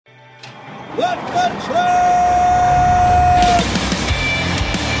What the truck!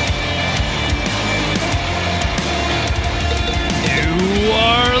 You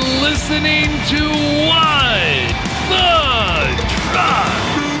are listening to What the Truck.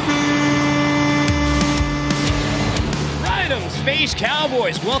 Space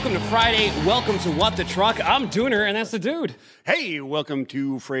Cowboys, welcome to Friday. Welcome to What the Truck. I'm Dooner, and that's the dude. Hey, welcome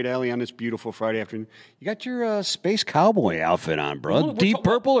to Freight Alley on this beautiful Friday afternoon. You got your Space Cowboy outfit on, bro. Deep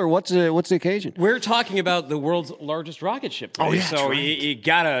purple, or what's the occasion? We're talking about the world's largest rocket ship today, so right. you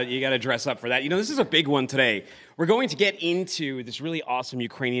gotta dress up for that. You know, this is a big one today. We're going to get into this really awesome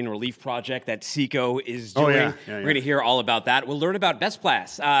Ukrainian relief project that Seko is doing. We're going to hear all about that. We'll learn about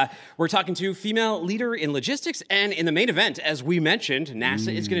Bestpass. We're talking to female leader in logistics, and in the main event, as we mentioned,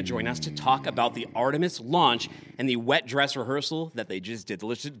 NASA is going to join us to talk about the Artemis launch and the wet dress rehearsal that they just did.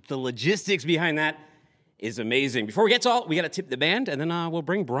 The logistics behind that is amazing. Before we get to all, we got to tip the band, and then we'll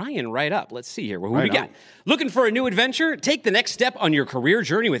bring Brian right up. Let's see here. Who we got? Looking for a new adventure? Take the next step on your career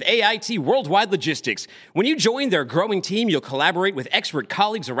journey with AIT Worldwide Logistics. When you join their growing team, you'll collaborate with expert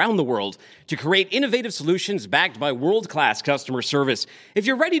colleagues around the world to create innovative solutions backed by world-class customer service. If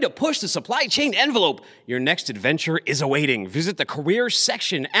you're ready to push the supply chain envelope, your next adventure is awaiting. Visit the career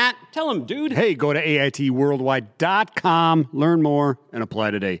section at, tell them, dude. Hey, go to AITworldwide.com, learn more, and apply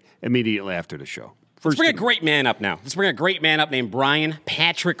today, immediately after the show. Let's bring a great man up now. Let's bring a great man up named Brian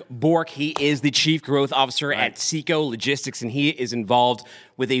Patrick Bourke. He is the Chief Growth Officer at Seko Logistics, and he is involved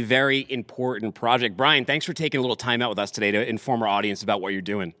with a very important project. Brian, thanks for taking a little time out with us today to inform our audience about what you're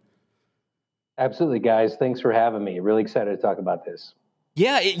doing. Absolutely, guys. Thanks for having me. Really excited to talk about this.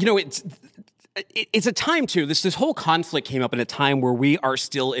 Yeah, it's a time, too. This whole conflict came up in a time where we are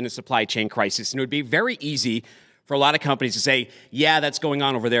still in a supply chain crisis, and it would be very easy for a lot of companies to say, yeah, that's going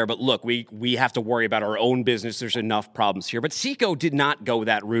on over there, but look, we have to worry about our own business. There's enough problems here. But Seko did not go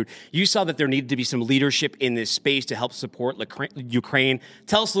that route. You saw that there needed to be some leadership in this space to help support Ukraine.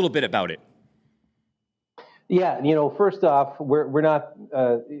 Tell us a little bit about it. Yeah, first off,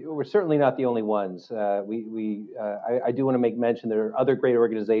 we're certainly not the only ones. I do want to make mention there are other great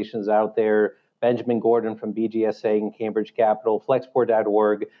organizations out there. Benjamin Gordon from BGSA and Cambridge Capital,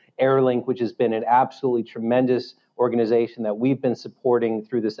 Flexport.org, Airlink, which has been an absolutely tremendous organization that we've been supporting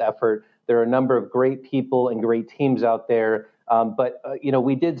through this effort. There are a number of great people and great teams out there. But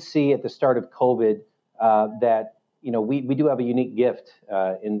we did see at the start of COVID that, we do have a unique gift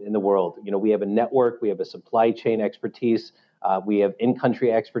in the world. We have a network, we have a supply chain expertise, we have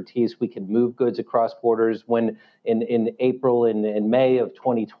in-country expertise. We can move goods across borders. When in April and May of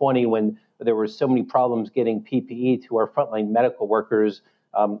 2020, when there were so many problems getting PPE to our frontline medical workers,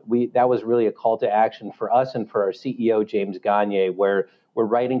 that was really a call to action for us and for our CEO, James Gagne, where we're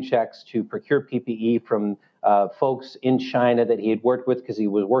writing checks to procure PPE from folks in China that he had worked with because he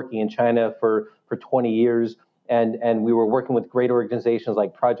was working in China for 20 years. And we were working with great organizations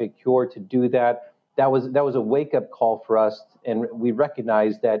like Project C.U.R.E. to do that. That was a wake-up call for us, and we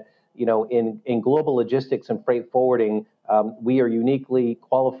recognized that in global logistics and freight forwarding, we are uniquely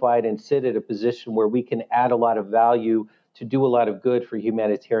qualified and sit at a position where we can add a lot of value to do a lot of good for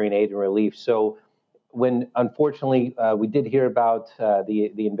humanitarian aid and relief. So when, unfortunately, we did hear about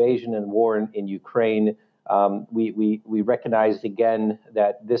the invasion and war in Ukraine, we recognized again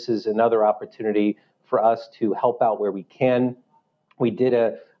that this is another opportunity for us to help out where we can. We did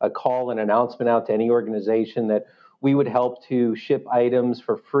a call and announcement out to any organization that we would help to ship items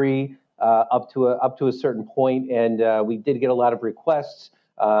for free up to a certain point, and we did get a lot of requests.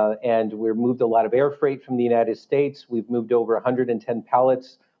 And we moved a lot of air freight from the United States. We've moved over 110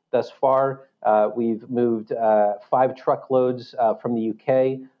 pallets thus far. We've moved 5 truckloads from the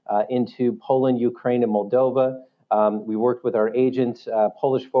UK into Poland, Ukraine, and Moldova. We worked with our agent,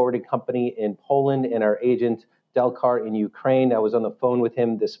 Polish forwarding company in Poland, and our agent, Delcar, in Ukraine. I was on the phone with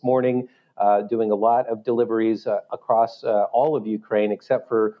him this morning, doing a lot of deliveries across all of Ukraine, except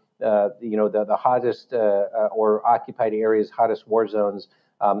for the hottest or occupied areas, hottest war zones.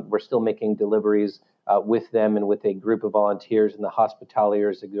 We're still making deliveries with them and with a group of volunteers in the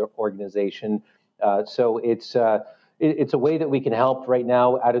Hospitaliers organization. So it's a way that we can help right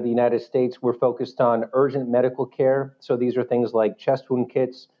now out of the United States. We're focused on urgent medical care. So these are things like chest wound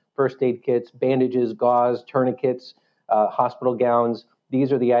kits, first aid kits, bandages, gauze, tourniquets, hospital gowns.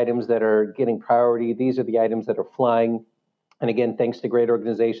 These are the items that are getting priority. These are the items that are flying. And again, thanks to great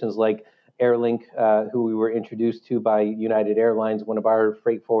organizations like Airlink, who we were introduced to by United Airlines, one of our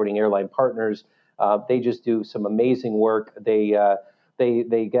freight forwarding airline partners. They just do some amazing work. They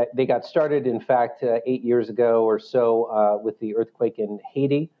got started, in fact, 8 years ago or so with the earthquake in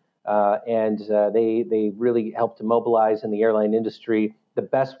Haiti, and they really helped to mobilize in the airline industry the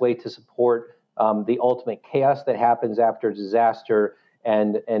best way to support the ultimate chaos that happens after a disaster.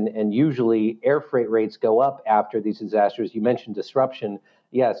 And usually air freight rates go up after these disasters. You mentioned disruption.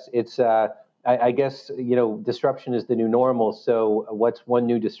 Yes, it's I guess disruption is the new normal. So what's one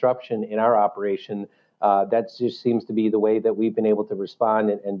new disruption in our operation? That just seems to be the way that we've been able to respond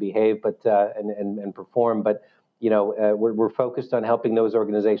and behave, but and perform. But we're focused on helping those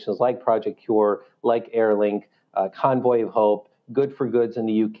organizations like Project C.U.R.E, like Airlink, Convoy of Hope, Good for Goods in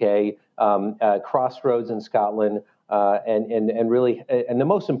the UK, Crossroads in Scotland. And really, and the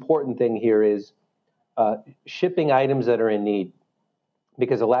most important thing here is shipping items that are in need,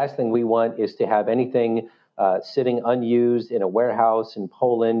 because the last thing we want is to have anything sitting unused in a warehouse in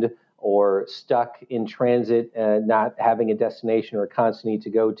Poland or stuck in transit, not having a destination or a continent to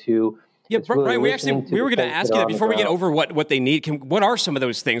go to. Yeah, Brian, we were going to ask you that before we get over what they need. What are some of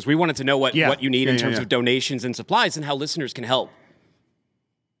those things? We wanted to know what you need in terms of donations and supplies and how listeners can help.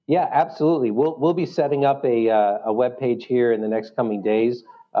 Yeah, absolutely. We'll be setting up a web page here in the next coming days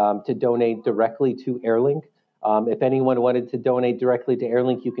to donate directly to Airlink. If anyone wanted to donate directly to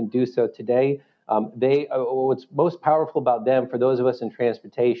Airlink, you can do so today. What's most powerful about them, for those of us in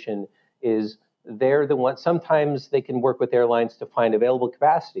transportation, is they're the ones. Sometimes they can work with airlines to find available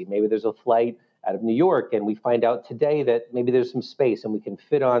capacity. Maybe there's a flight out of New York, and we find out today that maybe there's some space and we can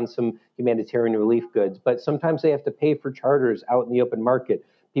fit on some humanitarian relief goods. But sometimes they have to pay for charters out in the open market.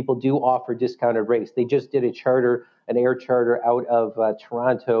 People do offer discounted rates. They just did an air charter out of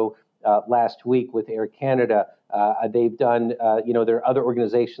Toronto last week with Air Canada. They've done, there are other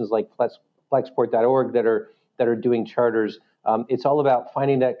organizations like Flexport.org that are doing charters. It's all about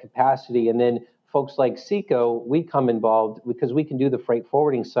finding that capacity, and then folks like Seko, we come involved because we can do the freight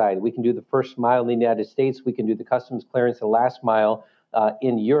forwarding side. We can do the first mile in the United States. We can do the customs clearance, the last mile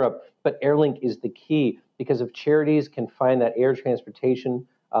in Europe. But Airlink is the key, because if charities can find that air transportation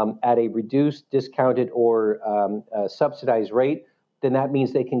at a reduced, discounted, or subsidized rate, then that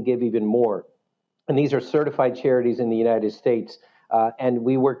means they can give even more. And these are certified charities in the United States. And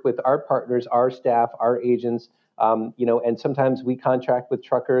we work with our partners, our staff, our agents, and sometimes we contract with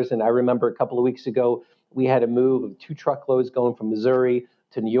truckers. And I remember a couple of weeks ago, we had a move of 2 truckloads going from Missouri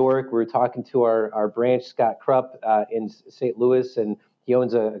to New York. We were talking to our branch, Scott Krupp, in St. Louis, and he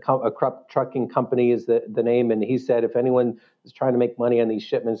owns a Krupp trucking company is the name. And he said, if anyone is trying to make money on these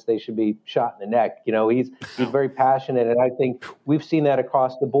shipments, they should be shot in the neck. He's very passionate. And I think we've seen that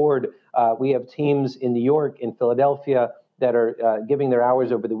across the board. We have teams in New York, in Philadelphia, that are giving their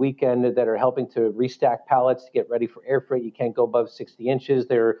hours over the weekend, that are helping to restack pallets to get ready for air freight. You can't go above 60 inches.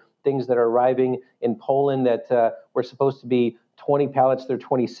 There are things that are arriving in Poland that were supposed to be 20 pallets, they're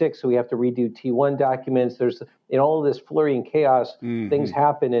 26, so we have to redo T1 documents. There's, in all of this flurry and chaos, things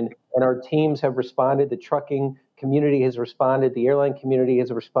happen, and our teams have responded. The trucking community has responded. The airline community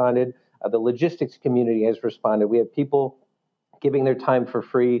has responded. The logistics community has responded. We have people giving their time for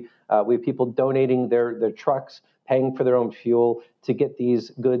free. We have people donating their trucks, paying for their own fuel to get these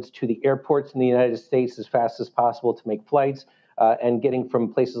goods to the airports in the United States as fast as possible to make flights, and getting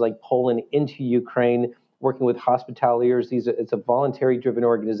from places like Poland into Ukraine, working with hospitaliers. It's a voluntary-driven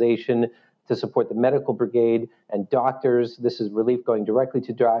organization to support the medical brigade and doctors. This is relief going directly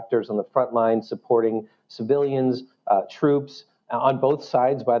to doctors on the front line, supporting civilians, troops, on both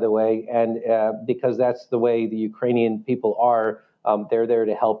sides, by the way, and because that's the way the Ukrainian people are. They're there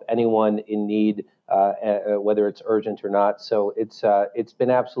to help anyone in need, whether it's urgent or not. So it's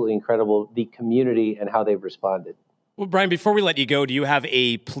been absolutely incredible, the community and how they've responded. Well, Brian, before we let you go, do you have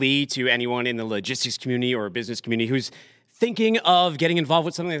a plea to anyone in the logistics community or business community who's thinking of getting involved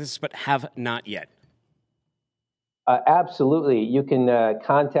with something like this but have not yet? Absolutely. You can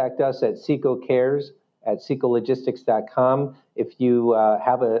contact us at Seko Cares at sekologistics.com if you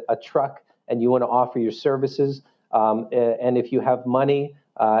have a truck and you want to offer your services. And if you have money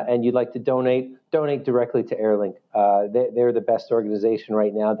and you'd like to donate directly to Airlink. They're the best organization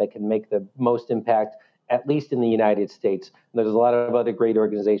right now that can make the most impact, at least in the United States. And there's a lot of other great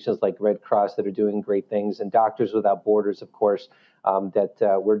organizations like Red Cross that are doing great things, and Doctors Without Borders, of course,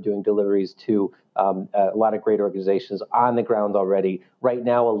 that we're doing deliveries to. A lot of great organizations on the ground already. Right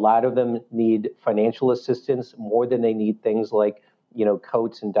now, a lot of them need financial assistance more than they need things like,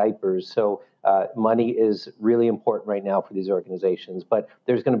 coats and diapers. So money is really important right now for these organizations. But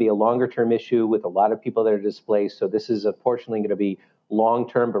there's going to be a longer-term issue with a lot of people that are displaced. So this is unfortunately going to be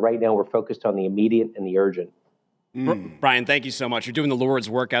long-term, but right now we're focused on the immediate and the urgent. Brian, thank you so much. You're doing the Lord's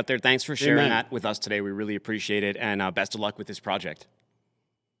work out there. Thanks for sharing that with us today. We really appreciate it, and best of luck with this project.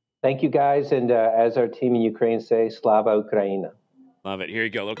 Thank you, guys. And as our team in Ukraine say, Slava Ukraina. Love it. Here you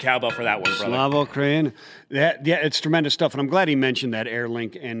go. A little cowbell for that one, brother. Slava Ukraine. Yeah, it's tremendous stuff. And I'm glad he mentioned that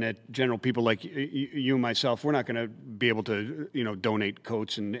Airlink and that general people like you and myself, we're not going to be able to, donate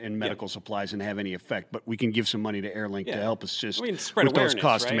coats and medical supplies and have any effect. But we can give some money to Airlink to help us just spread with awareness, those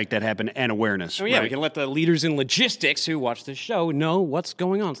costs right? to make that happen and awareness. Oh, yeah, we can let the leaders in logistics who watch the show know what's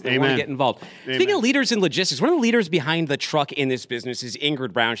going on, so they Amen. want to get involved. Amen. Speaking of leaders in logistics, one of the leaders behind the truck in this business is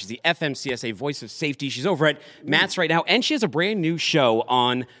Ingrid Brown. She's the FMCSA voice of safety. She's over at Matt's right now, and she has a brand new show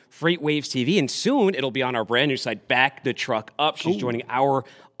on FreightWaves TV, and soon it'll be on our brand new site, Back the Truck Up. She's joining our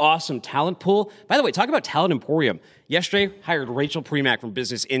awesome talent pool. By the way, talk about Talent Emporium. Yesterday, hired Rachel Premack from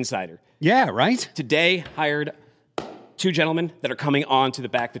Business Insider. Yeah, right? Today, hired two gentlemen that are coming on to the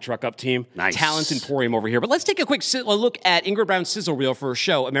Back the Truck Up team. Nice. Talent Emporium over here. But let's take a quick look at Ingrid Brown's sizzle reel for her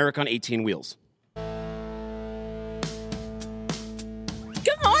show, America on 18 Wheels. Good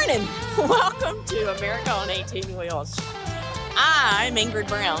morning. Welcome to America on 18 Wheels. I'm Ingrid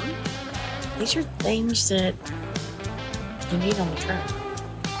Brown. These are things that you need on the truck.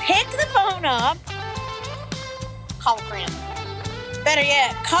 Pick the phone up. Call a friend. Better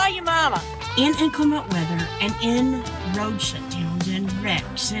yet, call your mama. In inclement weather and in road shutdowns and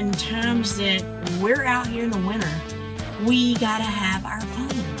wrecks and times that we're out here in the winter, we gotta have our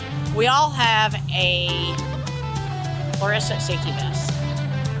phone. We all have a fluorescent safety vest.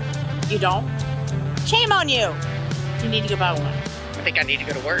 You don't? Shame on you. You need to go buy one. I think I need to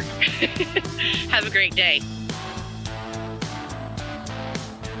go to work. Have a great day.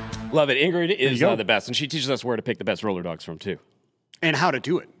 Love it. Ingrid is the best, and she teaches us where to pick the best roller dogs from, too. And how to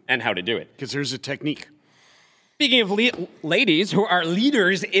do it. And how to do it. Because there's a technique. Speaking of ladies who are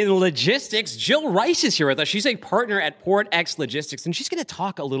leaders in logistics, Jill Rice is here with us. She's a partner at Port X Logistics, and she's going to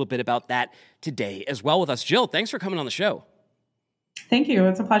talk a little bit about that today as well with us. Jill, thanks for coming on the show. Thank you.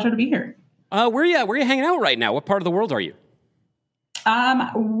 It's a pleasure to be here. Where are you hanging out right now? What part of the world are you?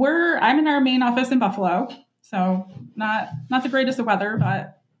 I'm in our main office in Buffalo, so not the greatest of weather,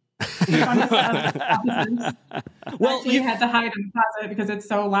 but well, you had to hide in the closet because it's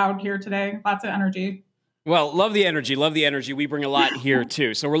so loud here today. Lots of energy. Well, love the energy. We bring a lot here,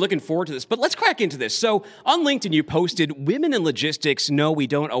 too. So we're looking forward to this. But let's crack into this. So on LinkedIn, you posted, "Women in logistics know we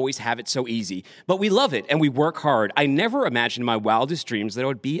don't always have it so easy, but we love it and we work hard. I never imagined in my wildest dreams that I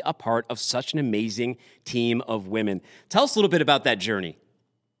would be a part of such an amazing team of women." Tell us a little bit about that journey.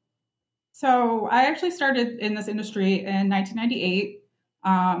 So I actually started in this industry in 1998.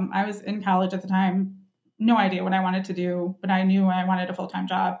 I was in college at the time. No idea what I wanted to do, but I knew I wanted a full-time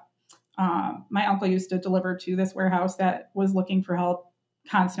job. My uncle used to deliver to this warehouse that was looking for help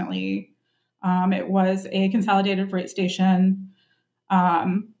constantly. It was a consolidated freight station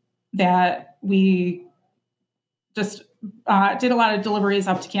that we just did a lot of deliveries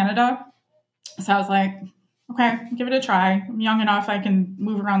up to Canada. So I was like, okay, give it a try. I'm young enough. I can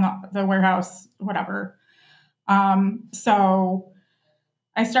move around the warehouse, whatever. So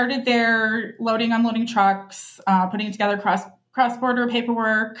I started there loading, unloading trucks, putting together cross-border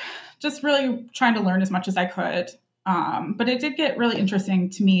paperwork, just really trying to learn as much as I could. But it did get really interesting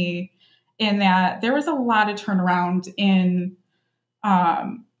to me in that there was a lot of turnaround in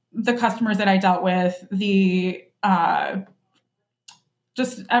the customers that I dealt with,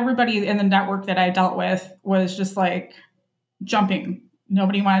 just everybody in the network that I dealt with was just like jumping.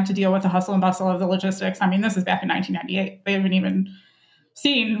 Nobody wanted to deal with the hustle and bustle of the logistics. I mean, this is back in 1998. They haven't even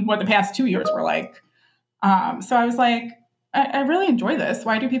seen what the past 2 years were like. So I was like, I really enjoy this.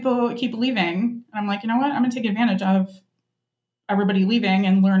 Why do people keep leaving? And I'm like, you know what? I'm going to take advantage of everybody leaving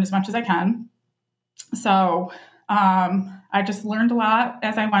and learn as much as I can. So I just learned a lot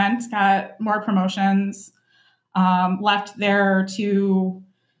as I went, got more promotions, left there to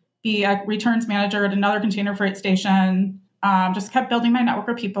be a returns manager at another container freight station, just kept building my network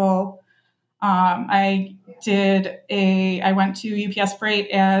of people. I went to UPS Freight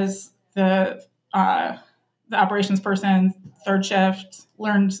as the operations person, third shift,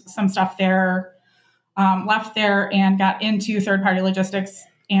 learned some stuff there, left there and got into third-party logistics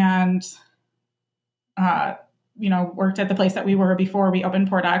and, worked at the place that we were before we opened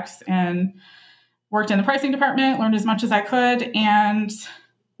Port X and worked in the pricing department, learned as much as I could, and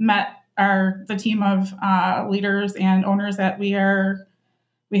met the team of leaders and owners that we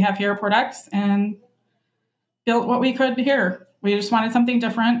have here at Port X and built what we could here. We just wanted something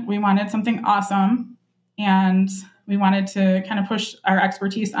different. We wanted something awesome. And we wanted to kind of push our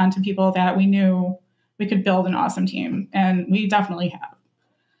expertise onto people that we knew we could build an awesome team. And we definitely have.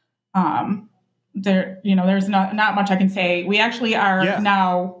 There's not much I can say. We actually are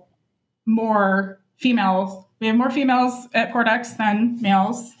now more females. We have more females at Port X than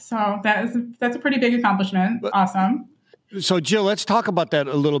males. So that's a pretty big accomplishment. Awesome. So, Jill, let's talk about that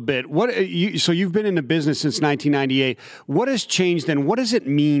a little bit. So you've been in the business since 1998. What has changed then? What does it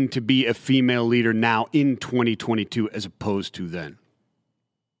mean to be a female leader now in 2022 as opposed to then?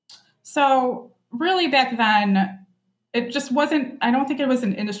 So really back then, it just wasn't, I don't think it was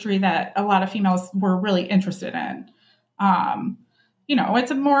an industry that a lot of females were really interested in.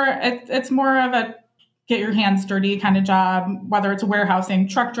 It's more of a get your hands dirty kind of job, whether it's warehousing,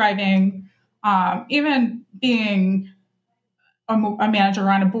 truck driving, even being a manager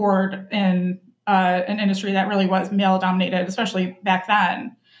on a board in an industry that really was male dominated, especially back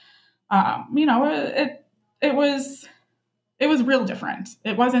then. It was real different.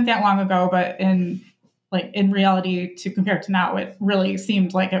 It wasn't that long ago, but in reality, to compare to now, it really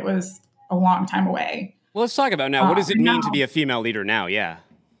seemed like it was a long time away. Well, let's talk about now. What does it mean to be a female leader now? Yeah.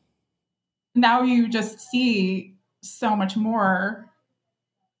 Now you just see so much more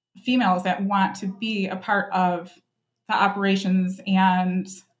females that want to be a part of the operations and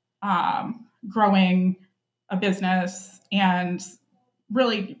growing a business and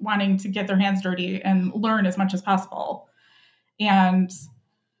really wanting to get their hands dirty and learn as much as possible. And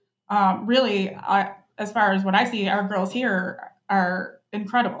really, as far as what I see, our girls here are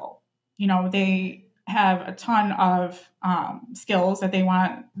incredible. They have a ton of skills that they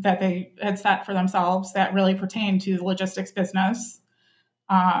had set for themselves that really pertain to the logistics business.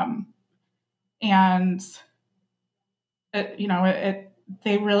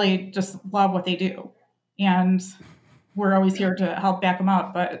 They really just love what they do. And we're always here to help back them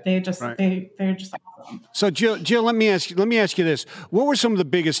up, but they're just awesome. So Jill, let me ask you this. What were some of the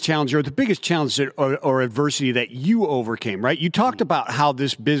biggest challenges or adversity that you overcame, right? You talked about how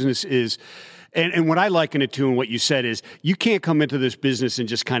this business is, and what I liken it to and what you said is you can't come into this business and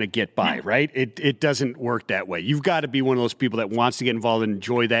just kind of get by, right? It doesn't work that way. You've got to be one of those people that wants to get involved and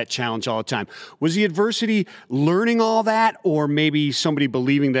enjoy that challenge all the time. Was the adversity learning all that, or maybe somebody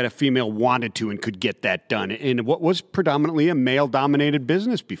believing that a female wanted to and could get that done in what was predominantly a male-dominated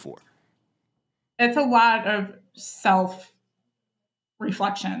business before? It's a lot of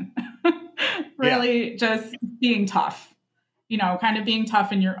self-reflection, really just being tough. Kind of being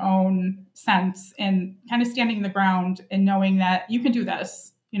tough in your own sense and kind of standing the ground and knowing that you can do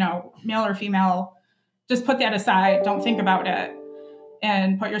this, male or female, just put that aside. Don't think about it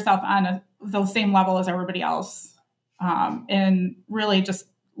and put yourself on the same level as everybody else. And really just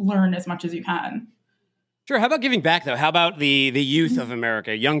learn as much as you can. Sure. How about giving back, though? How about the youth of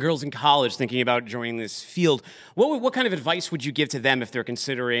America, young girls in college thinking about joining this field? What kind of advice would you give to them if they're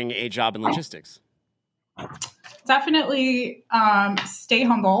considering a job in logistics? Definitely stay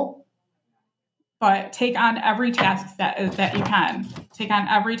humble, but take on every task that you can. Take on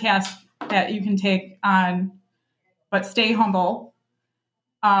every task that you can take on, but stay humble.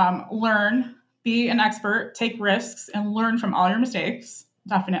 Learn, be an expert, take risks, and learn from all your mistakes.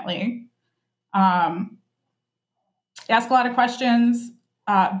 Definitely. Ask a lot of questions.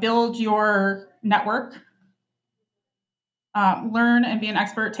 Build your network. Learn and be an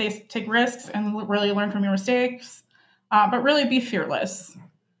expert, take risks, and really learn from your mistakes. But really be fearless.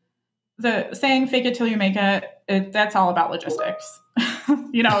 The saying "fake it till you make it" that's all about logistics.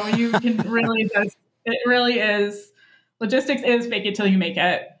 You can really it really is. Logistics is fake it till you make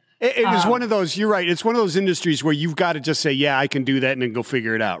it. It is one of those. You're right. It's one of those industries where you've got to just say, "Yeah, I can do that," and then go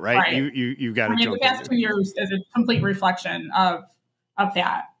figure it out. Right? You've got to. The past 2 years is a complete reflection of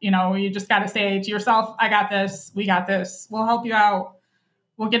that. You just got to say to yourself, I got this, we got this, we'll help you out,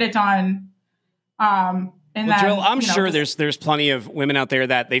 we'll get it done. Jill, I'm sure there's plenty of women out there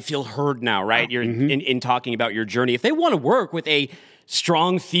that they feel heard now, right? You're in talking about your journey. If they want to work with a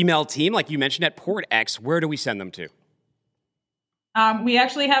strong female team, like you mentioned at Port X, where do we send them to? We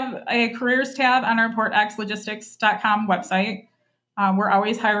actually have a careers tab on our portxlogistics.com website. We're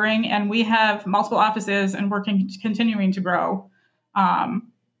always hiring, and we have multiple offices, and we're continuing to grow.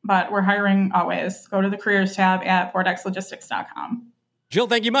 But we're hiring always. Go to the careers tab at portxlogistics.com. Jill,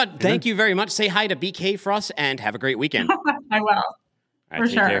 thank you much. Thank you very much. Say hi to BK for us and have a great weekend. I will. All right, for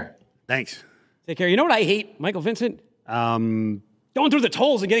sure. Care. Thanks. Take care. You know what I hate, Michael Vincent? Going through the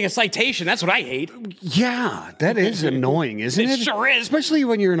tolls and getting a citation. That's what I hate. Yeah, that is annoying, isn't it? It sure is. Especially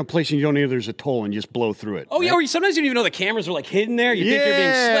when you're in a place and you don't know there's a toll and you just blow through it. Oh, yeah, or sometimes you don't even know the cameras are hidden there. You think you're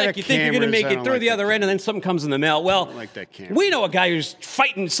being slick. You think you're going to make it through the other end, and then something comes in the mail. Well, I like that camera. We know a guy who's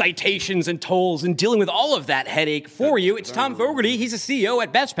fighting citations and tolls and dealing with all of that headache for you. It's Tom Fogarty. He's a CEO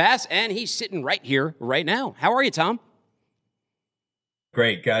at Bestpass, and he's sitting right here, right now. How are you, Tom?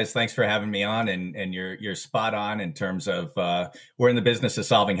 Great, guys. Thanks for having me on, and you're spot on in terms of we're in the business of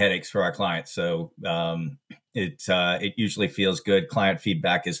solving headaches for our clients. So It usually feels good. Client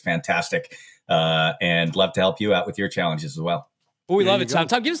feedback is fantastic, and love to help you out with your challenges as well. Well, we love it, Tom.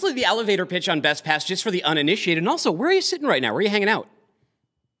 Tom, give us the elevator pitch on Bestpass just for the uninitiated. And also, where are you sitting right now? Where are you hanging out?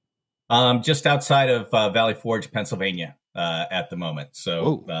 Just outside of Valley Forge, Pennsylvania, at the moment.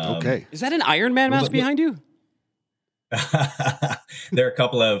 So, okay. Is that an Iron Man mask behind you? There are a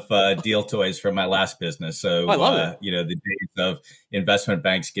couple of deal toys from my last business. So, I love it. The days of investment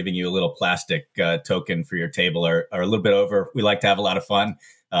banks giving you a little plastic token for your table are a little bit over. We like to have a lot of fun.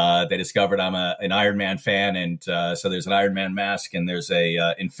 They discovered I'm an Iron Man fan, and so there's an Iron Man mask, and there's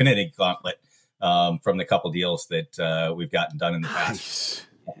a Infinity Gauntlet from the couple deals that we've gotten done in the past.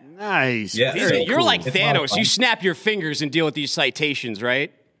 Nice. Yeah, You're like Thanos. You snap your fingers and deal with these citations,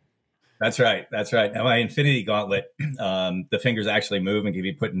 right? That's right. Now, my Infinity Gauntlet, the fingers actually move and can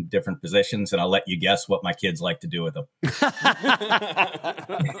be put in different positions, and I'll let you guess what my kids like to do with them.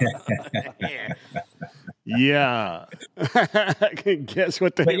 Yeah. I can guess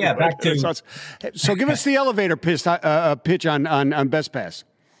what the... But yeah, back to... So give us the elevator pitch on Bestpass.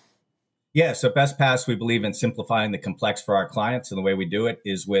 Yeah, so Bestpass, we believe in simplifying the complex for our clients, and the way we do it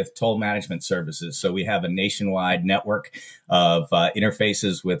is with toll management services. So we have a nationwide network of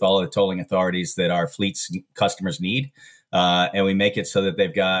interfaces with all of the tolling authorities that our fleet's customers need, and we make it so that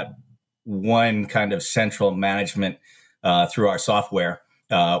they've got one kind of central management through our software,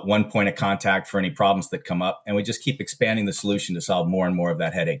 one point of contact for any problems that come up, and we just keep expanding the solution to solve more and more of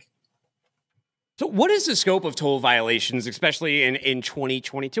that headache. So what is the scope of toll violations, especially in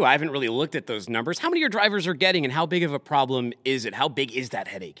 2022? I haven't really looked at those numbers. How many of your drivers are getting, and how big of a problem is it? How big is that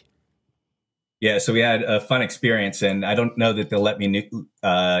headache? Yeah, so we had a fun experience, and I don't know that they'll let me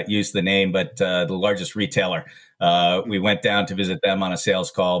use the name, but the largest retailer, we went down to visit them on a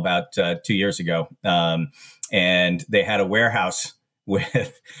sales call about 2 years ago, and they had a warehouse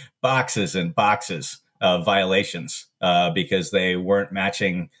with boxes and boxes of violations because they weren't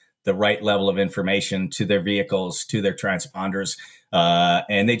matching the right level of information to their vehicles, to their transponders,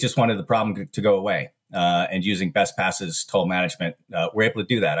 and they just wanted the problem to go away. And using Bestpass's toll management, we're able to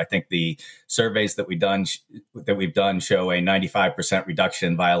do that. I think the surveys that we've done show a 95% reduction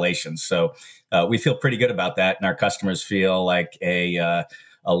in violations. So we feel pretty good about that, and our customers feel like a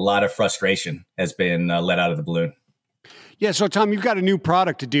lot of frustration has been let out of the balloon. Yeah, so Tom, you've got a new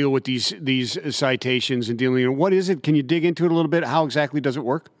product to deal with these citations and dealing. What is it? Can you dig into it a little bit? How exactly does it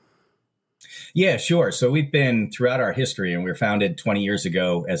work? Yeah, sure. So we've been throughout our history, and we were founded 20 years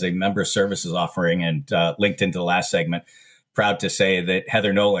ago as a member services offering, and linked into the last segment. Proud to say that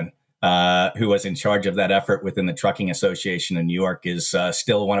Heather Nolan, who was in charge of that effort within the Trucking Association in New York, is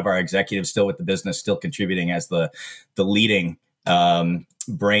still one of our executives, still with the business, still contributing as the leading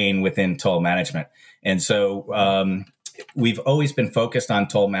brain within toll management. And so we've always been focused on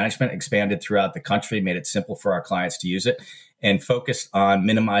toll management, expanded throughout the country, made it simple for our clients to use it, and focused on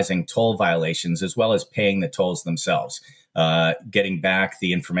minimizing toll violations as well as paying the tolls themselves, getting back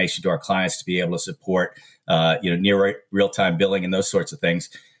the information to our clients to be able to support near real-time billing and those sorts of things.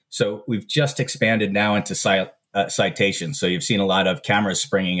 So we've just expanded now into citations. So you've seen a lot of cameras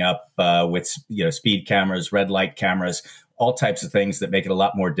springing up with speed cameras, red light cameras, all types of things that make it a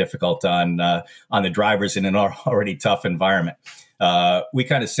lot more difficult on the drivers in an already tough environment. We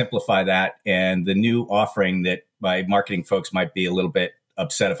kind of simplify that, and the new offering that my marketing folks might be a little bit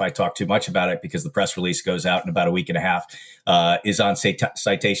upset if I talk too much about it because the press release goes out in about a week and a half, is on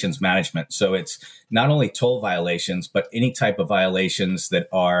citations management. So it's not only toll violations, but any type of violations that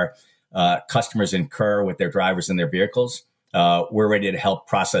our customers incur with their drivers and their vehicles. We're ready to help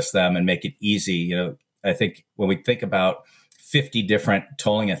process them and make it easy. I think when we think about 50 different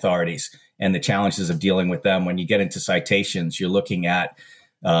tolling authorities and the challenges of dealing with them, when you get into citations, you're looking at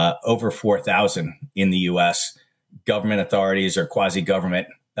over 4,000 in the U.S. government authorities or quasi-government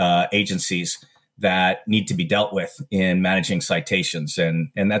agencies that need to be dealt with in managing citations.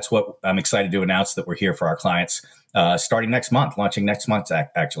 And that's what I'm excited to announce, that we're here for our clients starting next month, launching next month,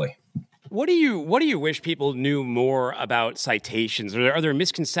 actually. What do you wish people knew more about citations? Are there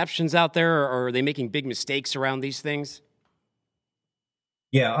misconceptions out there, or are they making big mistakes around these things?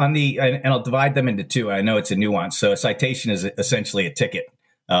 Yeah, and I'll divide them into two. I know it's a nuance. So a citation is essentially a ticket,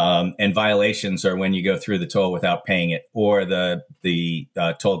 and violations are when you go through the toll without paying it, or the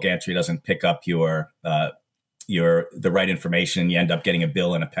toll gantry doesn't pick up the right information, and you end up getting a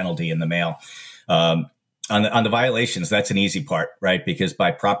bill and a penalty in the mail. On the violations, that's an easy part, right? Because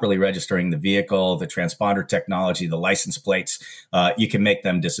by properly registering the vehicle, the transponder technology, the license plates, you can make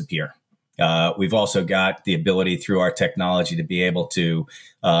them disappear. We've also got the ability through our technology to be able to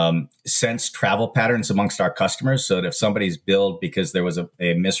sense travel patterns amongst our customers, so that if somebody's billed because there was a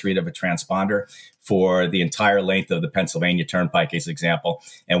misread of a transponder for the entire length of the Pennsylvania Turnpike, as an example,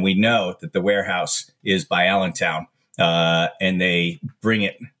 and we know that the warehouse is by Allentown, and they bring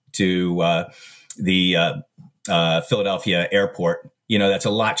it to the Philadelphia airport, that's a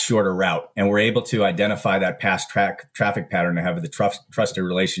lot shorter route. And we're able to identify that past traffic pattern and have the trusted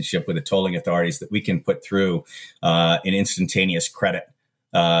relationship with the tolling authorities that we can put through an instantaneous credit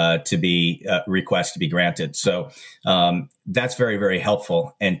to be request to be granted. So that's very, very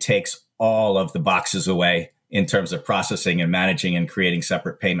helpful and takes all of the boxes away in terms of processing and managing and creating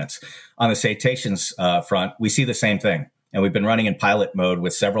separate payments. On the citations front, we see the same thing. And we've been running in pilot mode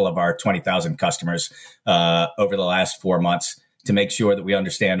with several of our 20,000 customers over the last 4 months to make sure that we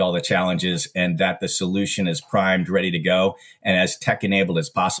understand all the challenges and that the solution is primed, ready to go, and as tech-enabled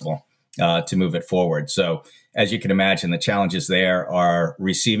as possible to move it forward. So as you can imagine, the challenges there are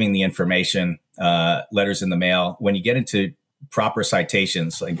receiving the information, letters in the mail. When you get into proper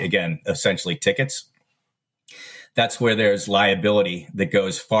citations, like, again, essentially tickets, that's where there's liability that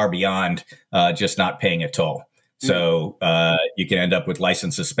goes far beyond just not paying a toll. So you can end up with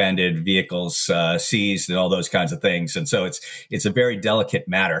license suspended, vehicles seized, and all those kinds of things. And so it's a very delicate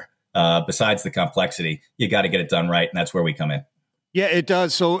matter. Besides the complexity, you got to get it done right, and that's where we come in. Yeah, it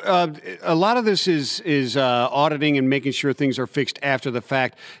does. So a lot of this is auditing and making sure things are fixed after the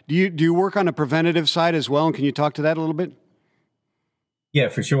fact. Do you work on the preventative side as well? And can you talk to that a little bit? Yeah,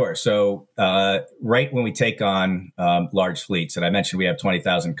 for sure. So right when we take on large fleets, and I mentioned we have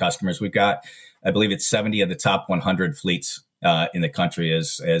 20,000 customers, we've got, I believe it's 70 of the top 100 fleets in the country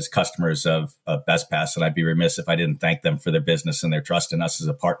as customers of Bestpass. And I'd be remiss if I didn't thank them for their business and their trust in us as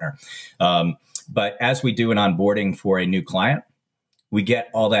a partner. But as we do an onboarding for a new client, we get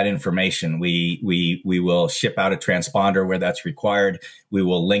all that information. We will ship out a transponder where that's required. We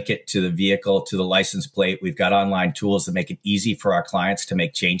will link it to the vehicle, to the license plate. We've got online tools that make it easy for our clients to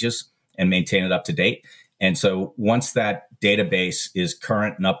make changes and maintain it up to date. And so once that database is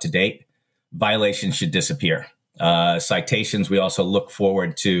current and up to date, violations should disappear. Citations, we also look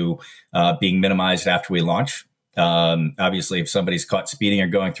forward to being minimized after we launch. Obviously, if somebody's caught speeding or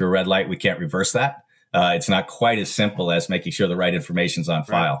going through a red light, we can't reverse that. It's not quite as simple as making sure the right information's on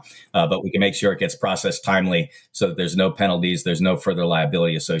file, but we can make sure it gets processed timely so that there's no penalties, there's no further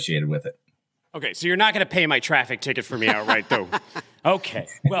liability associated with it. Okay, so you're not going to pay my traffic ticket for me outright, though. Okay,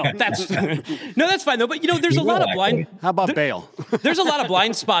 well, that's fine though. But there's a lot of blind. How about bail? There's a lot of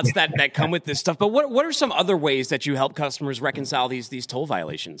blind spots that come with this stuff. But what are some other ways that you help customers reconcile these toll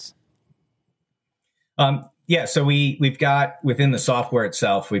violations? Yeah, so we've got within the software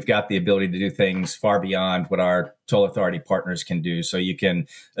itself, we've got the ability to do things far beyond what our toll authority partners can do. So you can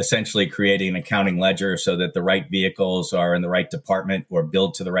essentially create an accounting ledger so that the right vehicles are in the right department or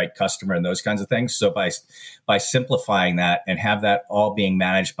billed to the right customer and those kinds of things. So by simplifying that and have that all being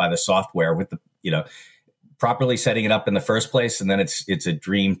managed by the software with the, properly setting it up in the first place, and then it's a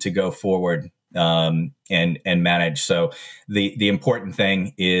dream to go forward and manage. So the important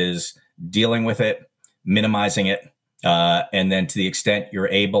thing is dealing with it, minimizing it, and then to the extent you're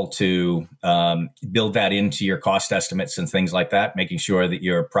able to build that into your cost estimates and things like that, making sure that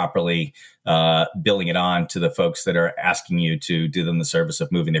you're properly billing it on to the folks that are asking you to do them the service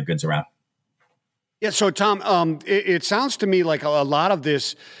of moving their goods around. Yeah, so Tom, it sounds to me like a lot of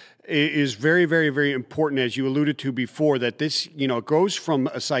this is very, very, very important, as you alluded to before, that this, it goes from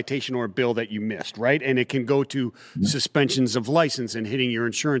a citation or a bill that you missed, right? And it can go to suspensions of license and hitting your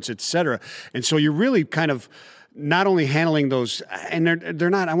insurance, et cetera. And so you're really kind of not only handling those, and they're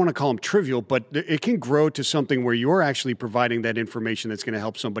not, I want to call them trivial, but it can grow to something where you're actually providing that information that's going to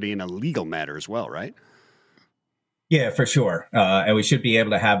help somebody in a legal matter as well, right? Yeah, for sure. And we should be able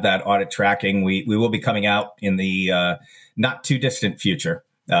to have that audit tracking. We will be coming out in the not too distant future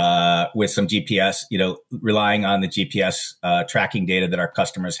with some GPS, relying on the GPS tracking data that our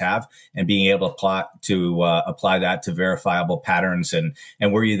customers have and being able to apply that to verifiable patterns and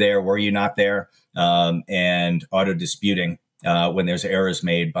were you there, were you not there, and auto disputing when there's errors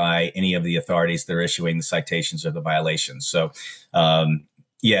made by any of the authorities that are issuing the citations or the violations. So,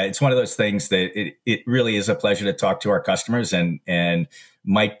 yeah, it's one of those things that it really is a pleasure to talk to our customers and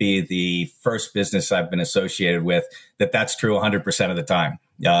might be the first business I've been associated with that's true 100% of the time.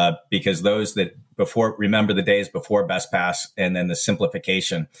 Because those that remember the days before Bestpass and then the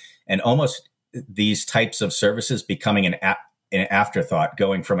simplification and almost these types of services becoming an afterthought,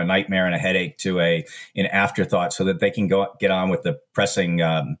 going from a nightmare and a headache to an afterthought so that they can get on with the pressing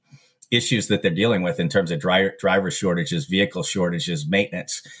issues that they're dealing with in terms of driver shortages, vehicle shortages,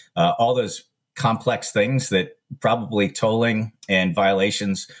 maintenance, all those complex things that probably tolling and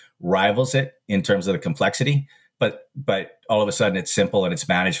violations rivals it in terms of the complexity. But all of a sudden it's simple and it's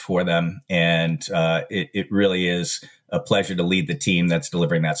managed for them. And it really is a pleasure to lead the team that's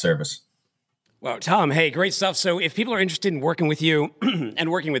delivering that service. Well, Tom, hey, great stuff. So if people are interested in working with you and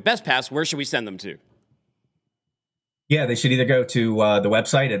working with Bestpass, where should we send them to? Yeah, they should either go to the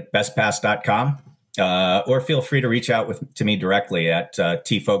website at bestpass.com or feel free to reach out to me directly at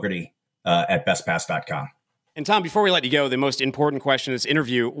tfogarty at bestpass.com. And Tom, before we let you go, the most important question in this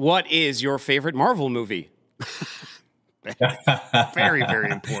interview, what is your favorite Marvel movie? Very, very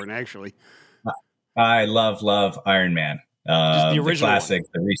important, actually. I love Iron Man. Just the original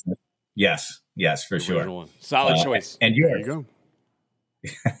classic, the recent. Yes, for sure. Solid choice. And yours. There you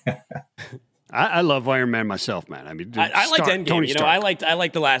go. I love Iron Man myself, man. I mean, I liked Endgame. Tony you know, Stark. I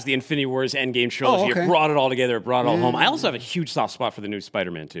liked the Infinity Wars Endgame trilogy. Oh, okay. It brought it all together. It brought it all home. I also have a huge soft spot for the new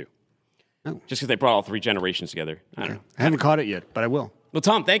Spider-Man too. Oh. Just because they brought all 3 generations together. I don't know. I haven't caught it yet, but I will. Well,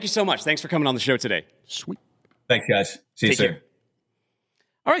 Tom, thank you so much. Thanks for coming on the show today. Sweet. Thanks, guys. See you Take soon. care.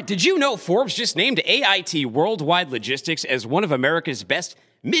 All right. Did you know Forbes just named AIT Worldwide Logistics as one of America's best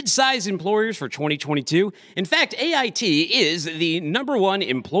mid-sized employers for 2022? In fact, AIT is the #1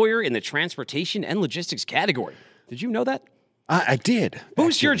 employer in the transportation and logistics category. Did you know that? I did.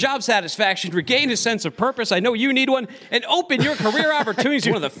 Boost your job satisfaction, regain a sense of purpose. I know you need one, and open your career opportunities to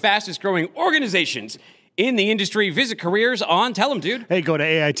one of the fastest growing organizations in the industry. Visit careers on Tell 'em, dude. Hey, go to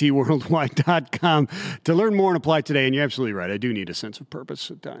AITworldwide.com to learn more and apply today. And you're absolutely right. I do need a sense of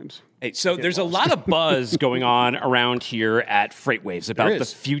purpose at times. Hey, so there's a lot of buzz going on around here at FreightWaves about the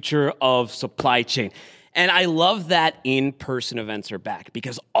future of supply chain. And I love that in-person events are back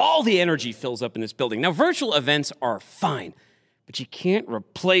because all the energy fills up in this building. Now, virtual events are fine, but you can't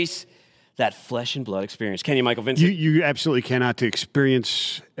replace that flesh and blood experience. Can you, Michael Vincent? You absolutely cannot. To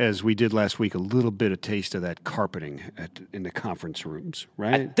experience, as we did last week, a little bit of taste of that carpeting in the conference rooms,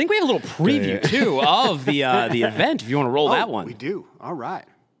 right? I think we have a little preview, too, of the event, if you want to roll that one. We do. All right.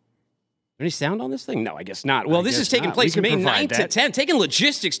 Any sound on this thing? No, I guess not. Well, this is taking place May 9th to 10th, taking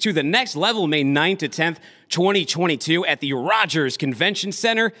logistics to the next level, May 9th to 10th, 2022 at the Rogers Convention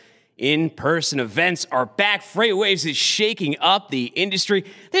Center. In-person events are back. FreightWaves is shaking up the industry.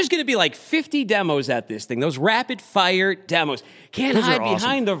 There's going to be like 50 demos at this thing. Those rapid-fire demos. Can't hide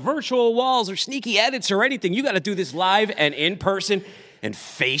behind the virtual walls or sneaky edits or anything. You got to do this live and in person and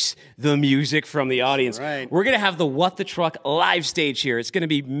face the music from the audience. Right. We're going to have the What the Truck live stage here. It's going to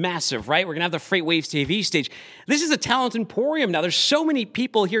be massive, right? We're going to have the FreightWaves TV stage. This is a talent emporium now. There's so many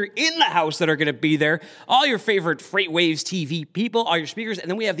people here in the house that are going to be there. All your favorite FreightWaves TV people, all your speakers, and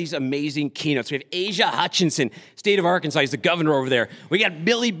then we have these amazing keynotes. We have Asia Hutchinson, state of Arkansas. He's the governor over there. We got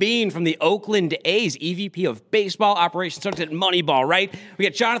Billy Bean from the Oakland A's, EVP of Baseball Operations, starts at Moneyball, right? We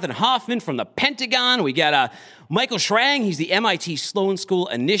got Jonathan Hoffman from the Pentagon. We got Michael Schrang, he's the MIT Sloan School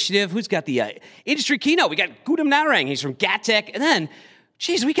Initiative. Who's got the industry keynote? We got Gautam Narang, he's from GATTEC. And then,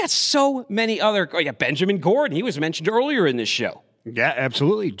 geez, we got so many other. We got Benjamin Gordon, he was mentioned earlier in this show. Yeah,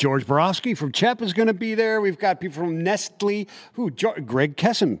 absolutely. George Borowski from CHEP is going to be there. We've got people from Nestle. Greg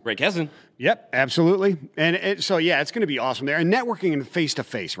Kesson. Greg Kesson. Yep, absolutely. And it's going to be awesome there. And networking and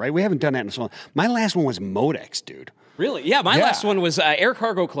face-to-face, right? We haven't done that in so long. My last one was Modex, dude. Really? Yeah, my last one was Air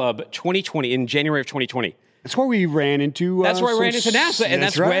Cargo Club 2020, in January of 2020. That's where we ran into. That's where I ran into NASA, and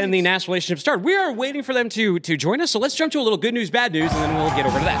that's when the NASA relationship started. We are waiting for them to join us, so let's jump to a little good news, bad news, and then we'll get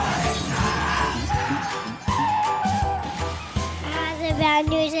over to that. The bad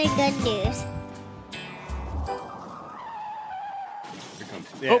news and good news.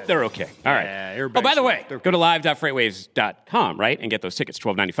 Yeah. Oh, they're okay. All right. Yeah, by the way, go to live.freightwaves.com, right, and get those tickets,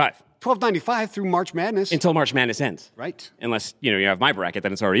 $12.95. $12.95 through March Madness. Until March Madness ends. Right. Unless, you have my bracket,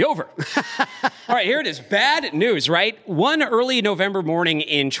 then it's already over. All right, here it is. Bad news, right? One early November morning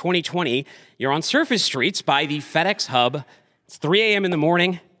in 2020, you're on surface streets by the FedEx hub. It's 3 a.m. in the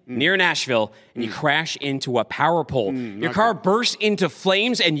morning near Nashville, and you crash into a power pole. Your car bursts into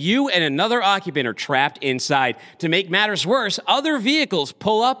flames, and you and another occupant are trapped inside. To make matters worse, other vehicles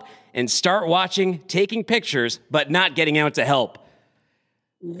pull up and start watching, taking pictures, but not getting out to help.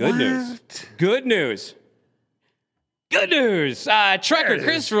 Good news. Good news. Good news. Trucker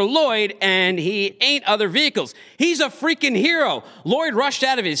Christopher Lloyd, and he ain't other vehicles. He's a freaking hero. Lloyd rushed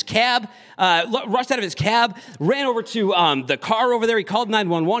out of his cab, ran over to the car over there. He called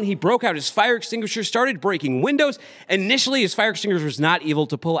 911. He broke out his fire extinguisher, started breaking windows. Initially, his fire extinguisher was not able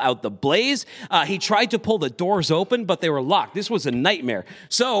to pull out the blaze. He tried to pull the doors open, but they were locked. This was a nightmare.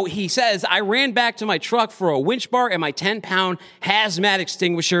 So he says, I ran back to my truck for a winch bar and my 10-pound hazmat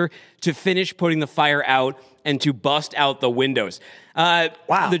extinguisher to finish putting the fire out and to bust out the windows.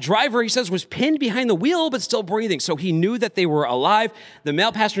 Wow. The driver, he says, was pinned behind the wheel but still breathing, so he knew that they were alive. The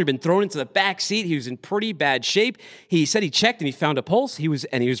male passenger had been thrown into the back seat. He was in pretty bad shape. He said he checked and he found a pulse. He was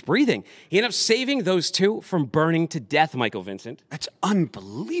breathing. He ended up saving those two from burning to death, Michael Vincent. That's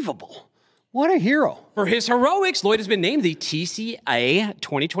unbelievable. What a hero. For his heroics, Lloyd has been named the TCA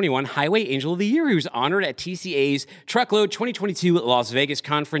 2021 Highway Angel of the Year. He was honored at TCA's Truckload 2022 Las Vegas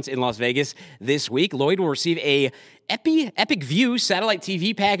conference in Las Vegas this week. Lloyd will receive a Epic View satellite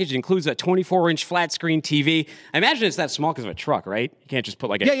TV package. It includes a 24-inch flat screen TV. I imagine it's that small because of a truck, right? You can't just put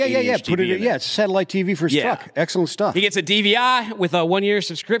like a 80-inch TV in there. It's satellite TV for his truck. Excellent stuff. He gets a DVI with a 1-year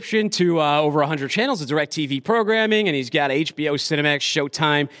subscription to over 100 channels of DirecTV programming, and he's got HBO, Cinemax,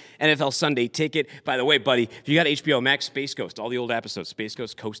 Showtime, NFL Sunday Ticket. By the way, buddy, if you got HBO Max, Space Ghost, all the old episodes, Space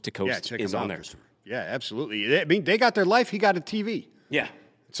Ghost Coast to Coast is on there. Yeah, absolutely. I mean, they got their life. He got a TV. Yeah.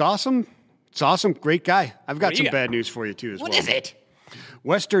 It's awesome. It's awesome. Great guy. I've got some bad news for you, too, as well. What is it?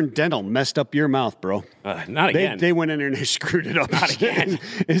 Western Dental messed up your mouth, bro. Not again. They went in there and they screwed it up. Not again.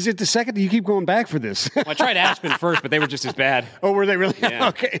 Is it the second? You keep going back for this. Well, I tried Aspen first, but they were just as bad. Oh, were they really? Yeah.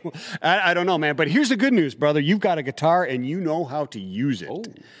 Okay. I don't know, man. But here's the good news, brother. You've got a guitar and you know how to use it. Oh.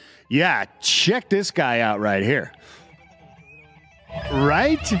 Yeah, check this guy out right here.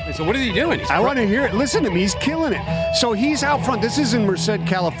 Right? So what is he doing? I want to hear it. Listen to me. He's killing it. So he's out front. This is in Merced,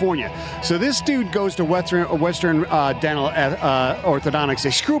 California. So this dude goes to Western Dental Orthodontics.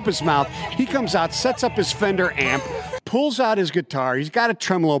 They screw up his mouth. He comes out, sets up his Fender amp, pulls out his guitar. He's got a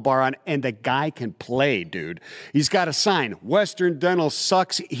tremolo bar on, and the guy can play, dude. He's got a sign. Western Dental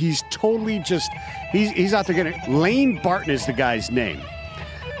sucks. He's totally just, he's out there getting, Lane Barton is the guy's name.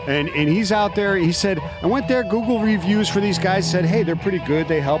 And he's out there. He said, I went there, Google reviews for these guys, said, hey, they're pretty good.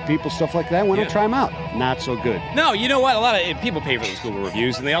 They help people, stuff like that. Why don't try them out? Not so good. No, you know what? A lot of people pay for those Google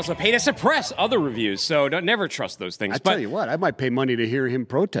reviews, and they also pay to suppress other reviews. So never trust those things. Tell you what, I might pay money to hear him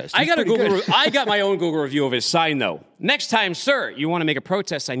protest. I got my own Google review of his sign, though. Next time, sir, you want to make a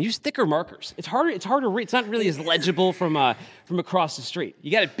protest sign, use thicker markers. It's hard to read. It's not really as legible from across the street.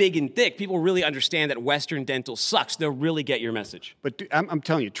 You got it big and thick. People really understand that Western Dental sucks. They'll really get your message. But dude, I'm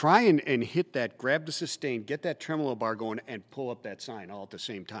telling you, try and hit that, grab the sustain, get that tremolo bar going, and pull up that sign all at the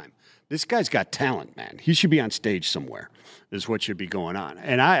same time. This guy's got talent, man. He should be on stage somewhere, is what should be going on.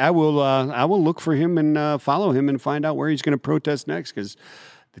 And I will look for him and follow him and find out where he's going to protest next, because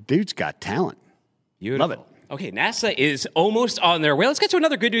the dude's got talent. Beautiful. Love it. Okay, NASA is almost on their way. Let's get to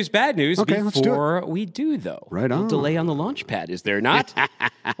another good news, bad news before we do, though. Right on. A delay on the launch pad, is there not?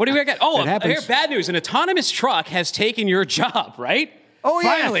 What do we got? Oh, here, bad news. An autonomous truck has taken your job, right? Oh,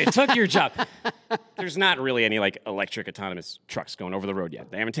 yeah. Finally, it took your job. There's not really any electric autonomous trucks going over the road yet.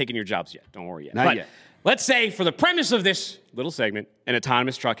 They haven't taken your jobs yet. Don't worry yet. Not yet. Let's say, for the premise of this little segment, an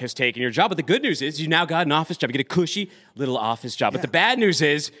autonomous truck has taken your job. But the good news is you now got an office job. You get a cushy little office job. Yeah. But the bad news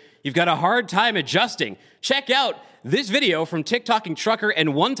is you've got a hard time adjusting. Check out this video from TikToking trucker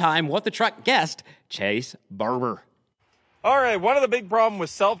and one-time What the Truck guest, Chase Barber. All right, one of the big problems with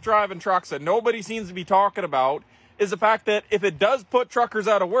self-driving trucks that nobody seems to be talking about is the fact that if it does put truckers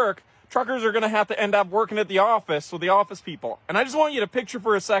out of work, truckers are going to have to end up working at the office with the office people. And I just want you to picture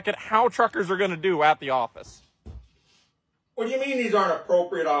for a second how truckers are going to do at the office. What do you mean these aren't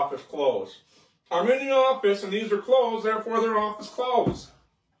appropriate office clothes? I'm in the office and these are clothes, therefore they're office clothes.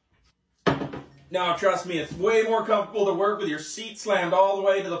 Now, trust me, it's way more comfortable to work with your seat slammed all the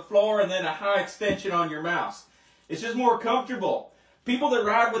way to the floor and then a high extension on your mouse. It's just more comfortable. People that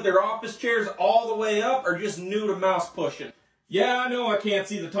ride with their office chairs all the way up are just new to mouse pushing. Yeah, I know I can't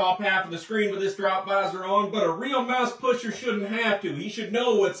see the top half of the screen with this drop visor on, but a real mouse pusher shouldn't have to. He should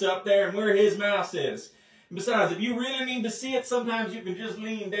know what's up there and where his mouse is. And besides, if you really need to see it, sometimes you can just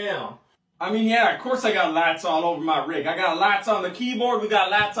lean down. I mean, yeah, of course I got lights all over my rig. I got lights on the keyboard, we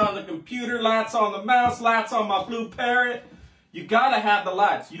got lights on the computer, lights on the mouse, lights on my Blue Parrot. You gotta have the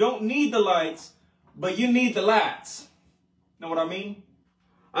lights. You don't need the lights, but you need the lights. Know what I mean?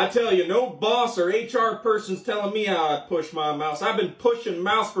 I tell you, no boss or HR person's telling me how I push my mouse. I've been pushing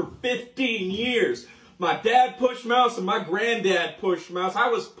mouse for 15 years. My dad pushed mouse and my granddad pushed mouse. I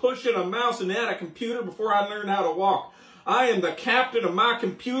was pushing a mouse and had a computer before I learned how to walk. I am the captain of my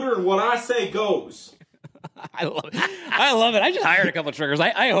computer, and what I say goes. I love it. I love it. I just hired a couple of truckers.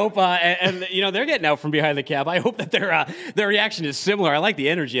 I hope, and you know, they're getting out from behind the cab. I hope that their reaction is similar. I like the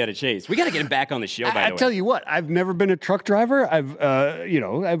energy out of Chase. We got to get him back on the show. By the way, I tell you what, I've never been a truck driver.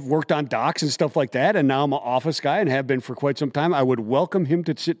 I've worked on docks and stuff like that, and now I'm an office guy and have been for quite some time. I would welcome him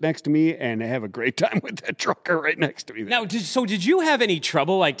to sit next to me and have a great time with that trucker right next to me. Now, did you have any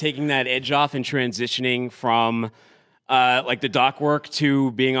trouble taking that edge off and transitioning from like the dock work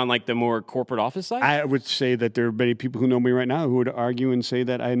to being on like the more corporate office side? I would say that there are many people who know me right now who would argue and say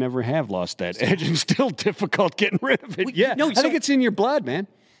that I never have lost that edge and still difficult getting rid of it. I think it's in your blood, man.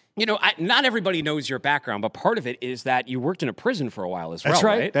 You know, not everybody knows your background, but part of it is that you worked in a prison for a while as well, That's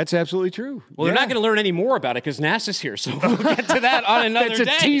right. That's absolutely true. Well, they're not going to learn any more about it because NASA's here, so we'll get to that on another day.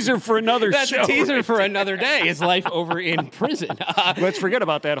 That's a teaser for another show. That's a teaser for another day. Is life over in prison? Let's forget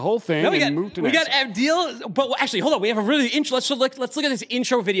about that whole thing and move to NASA. We got Abdiel, but actually, hold on. We have a really intro. Let's look at this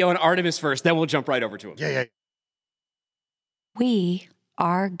intro video on Artemis first, then we'll jump right over to him. Yeah. We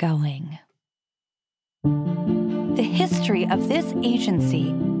are going. The history of this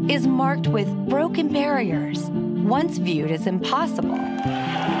agency is marked with broken barriers, once viewed as impossible,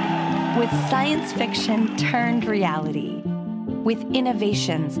 with science fiction turned reality, with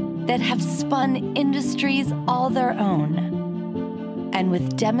innovations that have spun industries all their own, and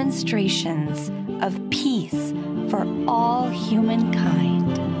with demonstrations of peace for all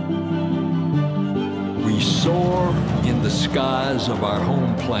humankind. We soar in the skies of our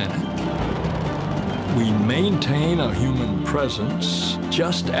home planet. We maintain a human presence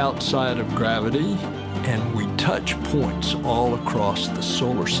just outside of gravity, and we touch points all across the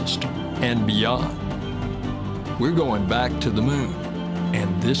solar system and beyond. We're going back to the moon,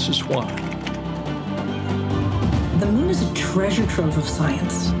 and this is why. The moon is a treasure trove of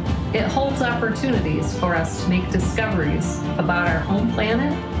science. It holds opportunities for us to make discoveries about our home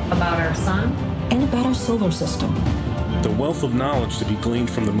planet, about our sun, and about our solar system. The wealth of knowledge to be gleaned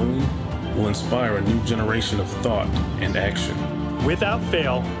from the moon will inspire a new generation of thought and action. Without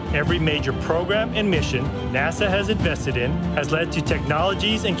fail, every major program and mission NASA has invested in has led to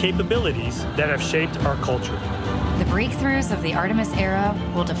technologies and capabilities that have shaped our culture. The breakthroughs of the Artemis era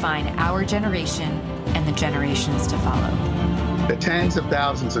will define our generation and the generations to follow. The tens of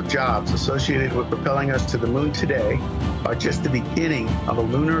thousands of jobs associated with propelling us to the moon today are just the beginning of a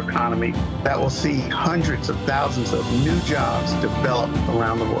lunar economy that will see hundreds of thousands of new jobs develop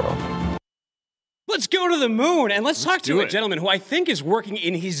around the world. Let's go to the moon, and let's talk to a gentleman who I think is working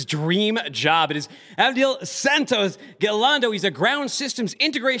in his dream job. It is Abdiel Santos-Galindo. He's a ground systems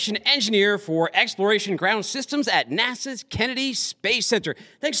integration engineer for exploration ground systems at NASA's Kennedy Space Center.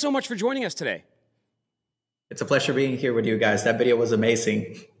 Thanks so much for joining us today. It's a pleasure being here with you guys. That video was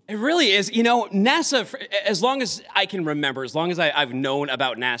amazing. It really is. You know, NASA, as long as I can remember, as long as I've known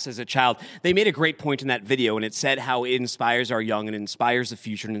about NASA as a child, they made a great point in that video, and it said how it inspires our young and inspires the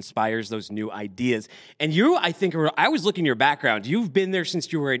future and inspires those new ideas. And you, I think, I was looking at your background. You've been there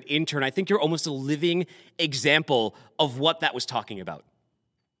since you were an intern. I think you're almost a living example of what that was talking about.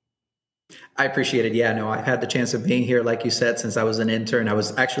 I appreciate it. Yeah, no, I've had the chance of being here, like you said, since I was an intern. I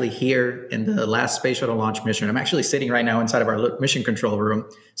was actually here in the last space shuttle launch mission. I'm actually sitting right now inside of our mission control room.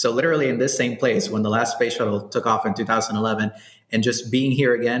 So literally in this same place when the last space shuttle took off in 2011, and just being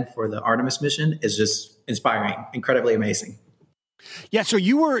here again for the Artemis mission is just inspiring, incredibly amazing. Yeah, so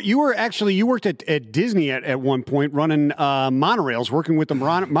you worked at Disney at one point running monorails, working with the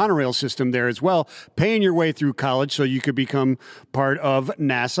monorail system there as well, paying your way through college so you could become part of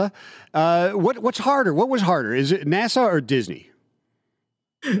NASA. What's harder? What was harder? Is it NASA or Disney?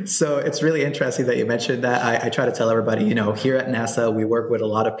 So it's really interesting that you mentioned that. I try to tell everybody, you know, here at NASA, we work with a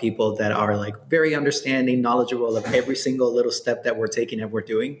lot of people that are like very understanding, knowledgeable of every single little step that we're taking and we're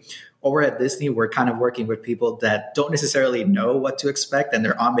doing. Over at Disney, we're kind of working with people that don't necessarily know what to expect and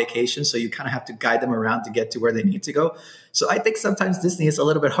they're on vacation. So you kind of have to guide them around to get to where they need to go. So I think sometimes Disney is a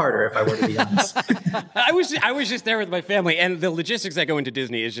little bit harder, if I were to be honest. I was just there with my family, and the logistics that go into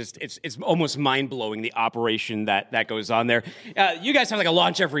Disney is just, it's almost mind-blowing, the operation that goes on there. You guys have like a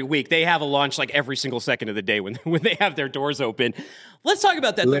launch every week. They have a launch like every single second of the day when they have their doors open. Let's talk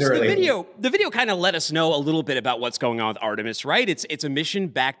about that. Literally. So the video kind of let us know a little bit about what's going on with Artemis, right? It's a mission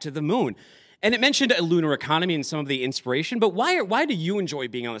back to the moon. And it mentioned a lunar economy and some of the inspiration, but why do you enjoy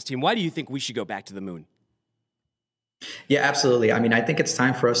being on this team? Why do you think we should go back to the moon? Yeah, absolutely. I mean, I think it's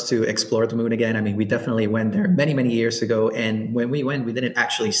time for us to explore the moon again. I mean, we definitely went there many, many years ago. And when we went, we didn't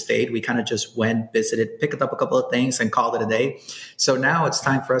actually stay. We kind of just went, visited, picked up a couple of things and called it a day. So now it's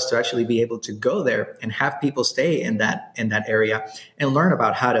time for us to actually be able to go there and have people stay in that area and learn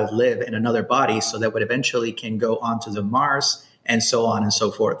about how to live in another body so that we eventually can go onto the Mars and so on and so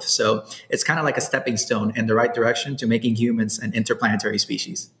forth. So it's kind of like a stepping stone in the right direction to making humans an interplanetary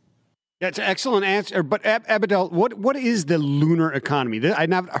species. That's an excellent answer. But Abdiel, what is the lunar economy? I've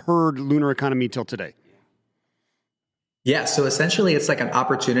not heard lunar economy till today. Yeah, so essentially it's like an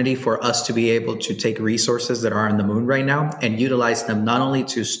opportunity for us to be able to take resources that are on the moon right now and utilize them not only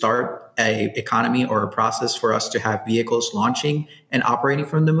to start a economy or a process for us to have vehicles launching and operating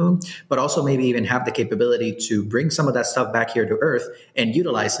from the moon, but also maybe even have the capability to bring some of that stuff back here to Earth and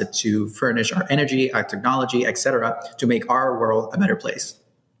utilize it to furnish our energy, our technology, etc., to make our world a better place.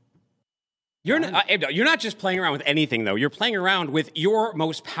 You're not just playing around with anything, though. You're playing around with your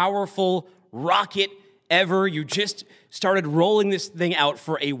most powerful rocket ever. You just started rolling this thing out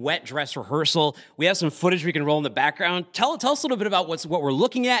for a wet dress rehearsal. We have some footage we can roll in the background. Tell us a little bit about what we're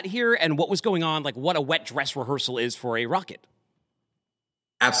looking at here and what was going on, like what a wet dress rehearsal is for a rocket.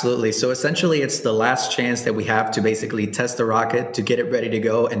 Absolutely. So essentially, it's the last chance that we have to basically test the rocket, to get it ready to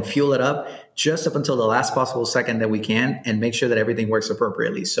go and fuel it up just up until the last possible second that we can and make sure that everything works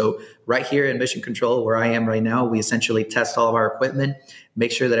appropriately. So right here in Mission Control, where I am right now, we essentially test all of our equipment,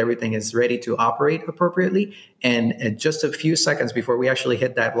 make sure that everything is ready to operate appropriately. And just a few seconds before we actually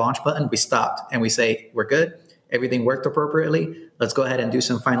hit that launch button, we stopped and we say, we're good. Everything worked appropriately. Let's go ahead and do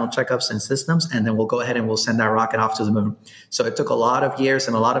some final checkups and systems, and then we'll go ahead and we'll send that rocket off to the moon. So it took a lot of years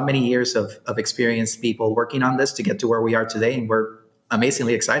and many years of experienced people working on this to get to where we are today, and we're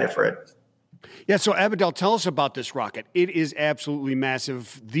amazingly excited for it. Yeah, so Abdiel, tell us about this rocket. It is absolutely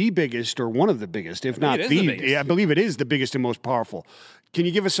massive, the biggest or one of the biggest, if not the biggest. Yeah, I believe it is the biggest and most powerful. Can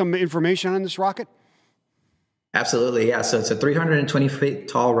you give us some information on this rocket? Absolutely, yeah. So it's a 320 feet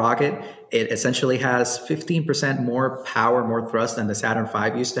tall rocket. It essentially has 15% more power, more thrust than the Saturn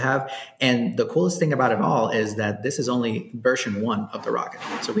V used to have. And the coolest thing about it all is that this is only version 1 of the rocket.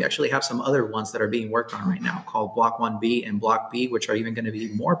 So we actually have some other ones that are being worked on right now called Block 1B and Block B, which are even going to be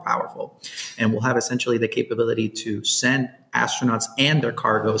more powerful. And we'll have essentially the capability to send astronauts and their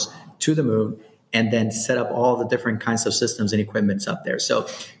cargoes to the moon and then set up all the different kinds of systems and equipments up there. So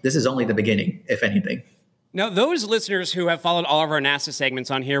this is only the beginning, if anything. Now, those listeners who have followed all of our NASA segments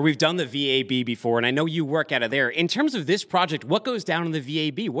on here, we've done the VAB before, and I know you work out of there. In terms of this project, what goes down in the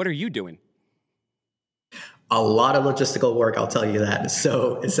VAB? What are you doing? A lot of logistical work, I'll tell you that.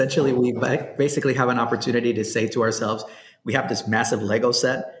 So essentially, we basically have an opportunity to say to ourselves, we have this massive Lego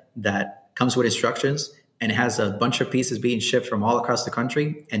set that comes with instructions and has a bunch of pieces being shipped from all across the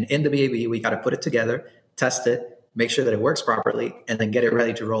country. And in the VAB, we got to put it together, test it, make sure that it works properly, and then get it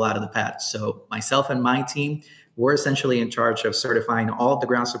ready to roll out of the pad. So myself and my team, we're essentially in charge of certifying all the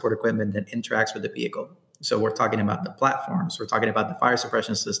ground support equipment that interacts with the vehicle. So we're talking about the platforms, we're talking about the fire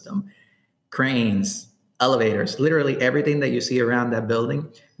suppression system, cranes, elevators, literally everything that you see around that building,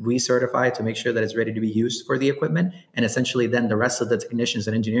 we certify to make sure that it's ready to be used for the equipment. And essentially then the rest of the technicians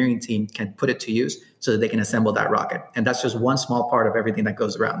and engineering team can put it to use so that they can assemble that rocket. And that's just one small part of everything that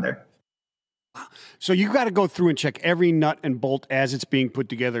goes around there. So you got to go through and check every nut and bolt as it's being put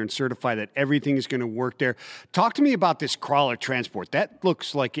together and certify that everything is going to work there. Talk to me about this crawler transport. That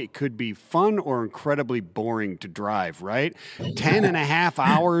looks like it could be fun or incredibly boring to drive, right? 10 and a half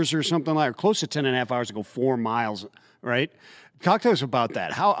hours or something like, or close to 10 and a half hours to go 4 miles, right? Talk to us about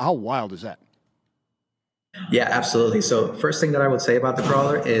that. How wild is that? Yeah, absolutely. So first thing that I would say about the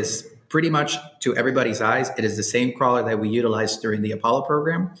crawler is pretty much to everybody's eyes, it is the same crawler that we utilized during the Apollo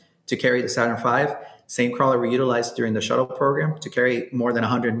program to carry the Saturn V. Same crawler we utilized during the shuttle program to carry more than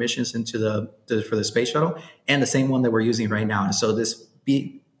 100 missions into for the space shuttle, and the same one that we're using right now. And so this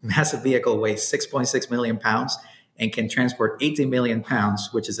massive vehicle weighs 6.6 million pounds and can transport 18 million pounds,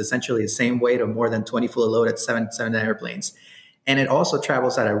 which is essentially the same weight of more than 20 fully loaded seven airplanes. And it also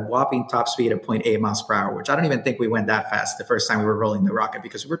travels at a whopping top speed of 0.8 miles per hour, which I don't even think we went that fast the first time we were rolling the rocket,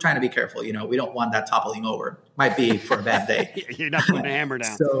 because we're trying to be careful. You know, we don't want that toppling over. Might be for a bad day. You're not putting a hammer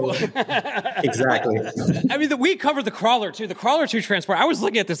down. So, exactly. I mean, we covered the crawler, too. The crawler 2 transport. I was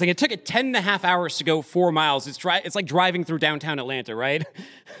looking at this thing. It took it 10 and a half hours to go 4 miles. It's like driving through downtown Atlanta, right?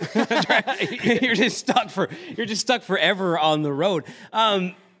 You're just stuck forever on the road.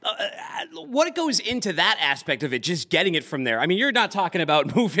 What goes into that aspect of it, just getting it from there? I mean, you're not talking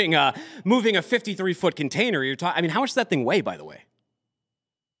about moving a 53-foot container. I mean, how much does that thing weigh, by the way?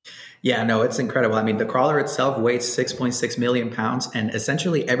 Yeah, no, it's incredible. I mean, the crawler itself weighs 6.6 million pounds, and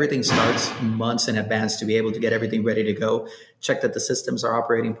essentially everything starts months in advance to be able to get everything ready to go, check that the systems are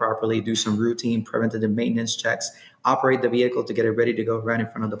operating properly, do some routine preventative maintenance checks, operate the vehicle to get it ready to go right in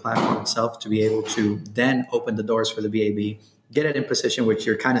front of the platform itself to be able to then open the doors for the VAB, get it in position, which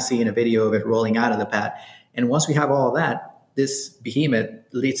you're kind of seeing a video of it rolling out of the pad. And once we have all of that, this behemoth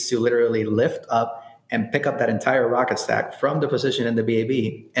leads to literally lift up and pick up that entire rocket stack from the position in the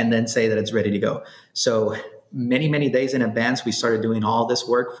VAB and then say that it's ready to go. So many, many days in advance, we started doing all this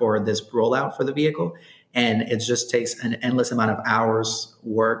work for this rollout for the vehicle. And it just takes an endless amount of hours,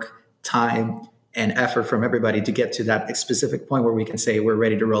 work, time, and effort from everybody to get to that specific point where we can say we're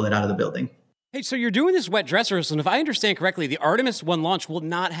ready to roll it out of the building. Hey, so you're doing this wet dress rehearsal, and if I understand correctly, the Artemis 1 launch will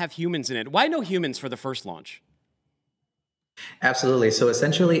not have humans in it. Why no humans for the first launch? Absolutely. So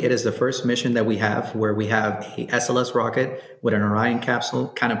essentially, it is the first mission that we have where we have a SLS rocket with an Orion capsule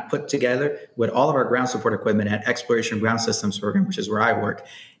kind of put together with all of our ground support equipment at Exploration Ground Systems program, which is where I work.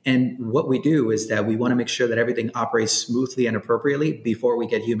 And what we do is that we want to make sure that everything operates smoothly and appropriately before we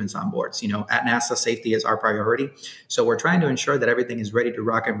get humans on board. So, at NASA, safety is our priority. So we're trying to ensure that everything is ready to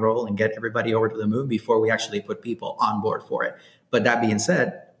rock and roll and get everybody over to the moon before we actually put people on board for it. But that being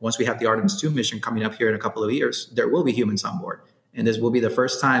said, once we have the Artemis 2 mission coming up here in a couple of years, there will be humans on board. And this will be the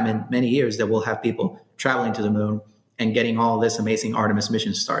first time in many years that we'll have people traveling to the moon and getting all this amazing Artemis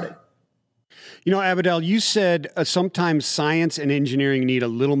mission started. Abdiel, you said sometimes science and engineering need a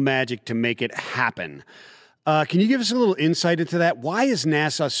little magic to make it happen. Can you give us a little insight into that? Why is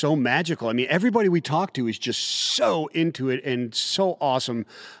NASA so magical? I mean, everybody we talk to is just so into it and so awesome.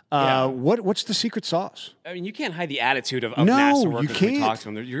 What's the secret sauce? I mean, you can't hide the attitude of NASA workers when we talk to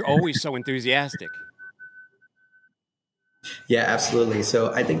them. You're always so enthusiastic. Yeah, absolutely.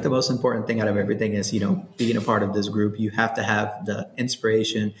 So I think the most important thing out of everything is, being a part of this group, you have to have the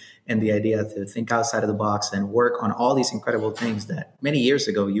inspiration and the idea to think outside of the box and work on all these incredible things that many years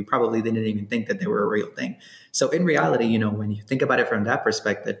ago, you probably didn't even think that they were a real thing. So in reality, when you think about it from that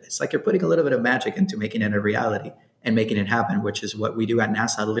perspective, it's like you're putting a little bit of magic into making it a reality and making it happen, which is what we do at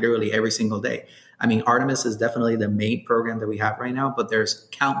NASA literally every single day. I mean, Artemis is definitely the main program that we have right now, but there's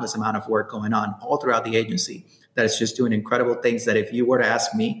countless amount of work going on all throughout the agency that is just doing incredible things that if you were to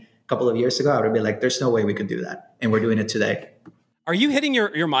ask me a couple of years ago, I would be like, there's no way we could do that. And we're doing it today. Are you hitting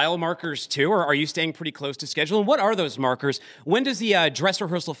your mile markers too, or are you staying pretty close to schedule? And what are those markers? When does the dress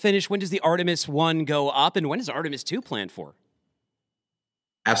rehearsal finish? When does the Artemis 1 go up? And when is Artemis 2 planned for?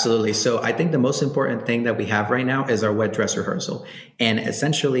 Absolutely. So I think the most important thing that we have right now is our wet dress rehearsal. And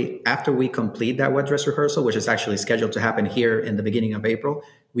essentially, after we complete that wet dress rehearsal, which is actually scheduled to happen here in the beginning of April,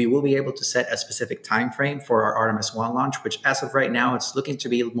 we will be able to set a specific time frame for our Artemis 1 launch, which as of right now, it's looking to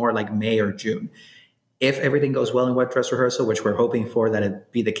be more like May or June. If everything goes well in wet dress rehearsal, which we're hoping for that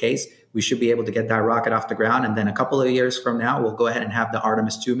it be the case, we should be able to get that rocket off the ground. And then a couple of years from now, we'll go ahead and have the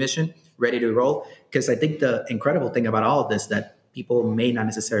Artemis 2 mission ready to roll. Because I think the incredible thing about all of this that people may not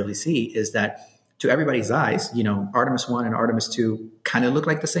necessarily see is that to everybody's eyes, Artemis 1 and Artemis 2 kind of look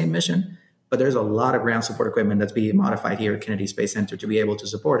like the same mission, but there's a lot of ground support equipment that's being modified here at Kennedy Space Center to be able to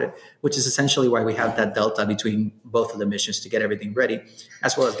support it, which is essentially why we have that delta between both of the missions to get everything ready,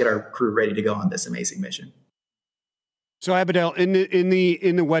 as well as get our crew ready to go on this amazing mission. So Abdiel, in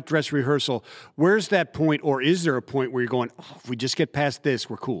the wet dress rehearsal, where's that point, or is there a point where you're going, if we just get past this,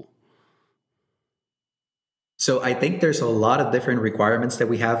 we're cool? So I think there's a lot of different requirements that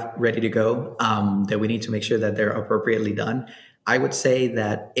we have ready to go that we need to make sure that they're appropriately done. I would say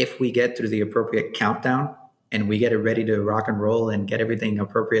that if we get through the appropriate countdown and we get it ready to rock and roll and get everything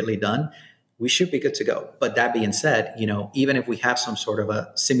appropriately done, we should be good to go. But that being said, even if we have some sort of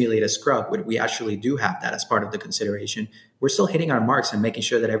a simulated scrub, we actually do have that as part of the consideration, we're still hitting our marks and making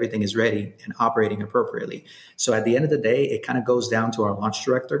sure that everything is ready and operating appropriately. So at the end of the day, it kind of goes down to our launch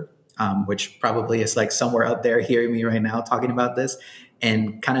director, which probably is like somewhere up there hearing me right now talking about this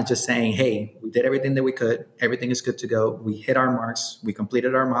and kind of just saying, hey, we did everything that we could. Everything is good to go. We hit our marks. We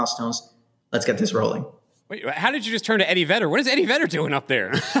completed our milestones. Let's get this rolling. Wait, how did you just turn to Eddie Vedder? What is Eddie Vedder doing up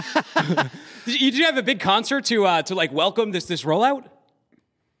there? Did you have a big concert to welcome this rollout?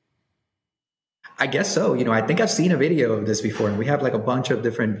 I guess so. I think I've seen a video of this before, and we have like a bunch of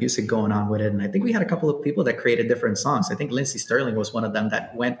different music going on with it. And I think we had a couple of people that created different songs. I think Lindsey Sterling was one of them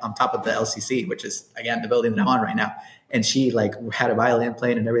that went on top of the LCC, which is, again, the building that I'm on right now. And she had a violin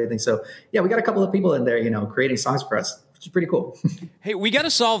playing and everything. So yeah, we got a couple of people in there, creating songs for us, which is pretty cool. Hey, we got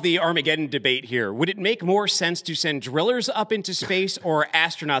to solve the Armageddon debate here. Would it make more sense to send drillers up into space or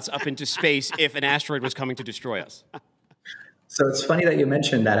astronauts up into space if an asteroid was coming to destroy us? So it's funny that you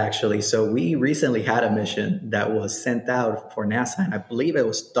mentioned that, actually. So we recently had a mission that was sent out for NASA, and I believe it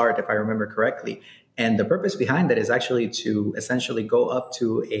was DART, if I remember correctly. And the purpose behind that is actually to essentially go up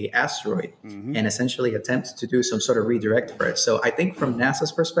to a asteroid and essentially attempt to do some sort of redirect for it. So I think from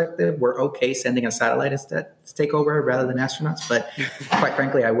NASA's perspective, we're okay sending a satellite instead to take over rather than astronauts. But quite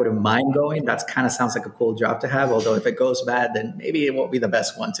frankly, I wouldn't mind going. That kind of sounds like a cool job to have. Although if it goes bad, then maybe it won't be the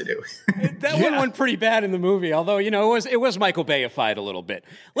best one to do. That one went pretty bad in the movie. Although, it was Michael Bayified a little bit.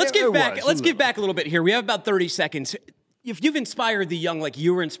 Let's give back a little bit here. We have about 30 seconds. If you've inspired the young, like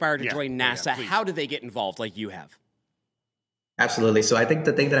you were inspired to join NASA, how do they get involved like you have? Absolutely. So I think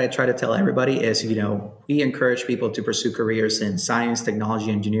the thing that I try to tell everybody is, we encourage people to pursue careers in science,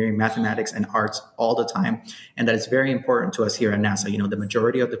 technology, engineering, mathematics, and arts all the time. And that it's very important to us here at NASA. The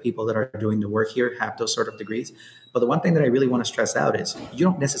majority of the people that are doing the work here have those sort of degrees. But the one thing that I really want to stress out is you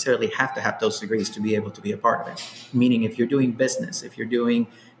don't necessarily have to have those degrees to be able to be a part of it. Meaning if you're doing business, if you're doing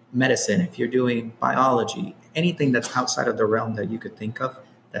medicine, if you're doing biology, anything that's outside of the realm that you could think of,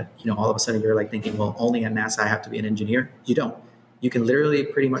 that, all of a sudden you're like thinking, well, only at NASA I have to be an engineer. You don't. You can literally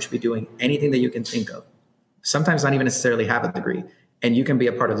pretty much be doing anything that you can think of. Sometimes not even necessarily have a degree, and you can be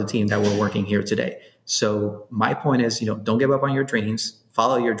a part of the team that we're working here today. So my point is, don't give up on your dreams,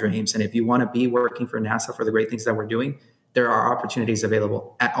 follow your dreams. And if you want to be working for NASA for the great things that we're doing, there are opportunities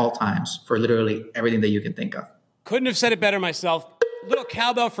available at all times for literally everything that you can think of. Couldn't have said it better myself. Little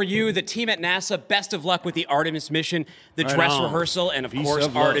cowbell for you, the team at NASA. Best of luck with the Artemis mission, the dress rehearsal, and of course,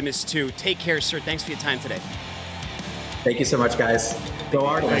 Artemis 2. Take care, sir. Thanks for your time today. Thank you so much, guys. Go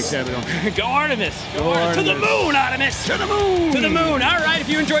Artemis. Go Artemis. Go Artemis. To the moon, Artemis. To the moon. To the moon. All right. If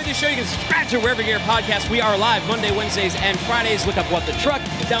you enjoyed this show, you can subscribe to wherever you get your podcast. We are live Monday, Wednesdays, and Fridays. Look up What the Truck.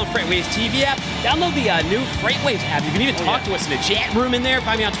 Download FreightWaves TV app. Download the new FreightWaves app. You can even talk to us in the chat room in there.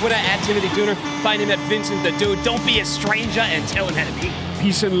 Find me on Twitter at Timothy Dooner. Find him at Vincent the Dude. Don't be a stranger and tell him how to be.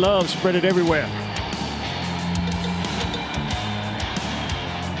 Peace and love. Spread it everywhere.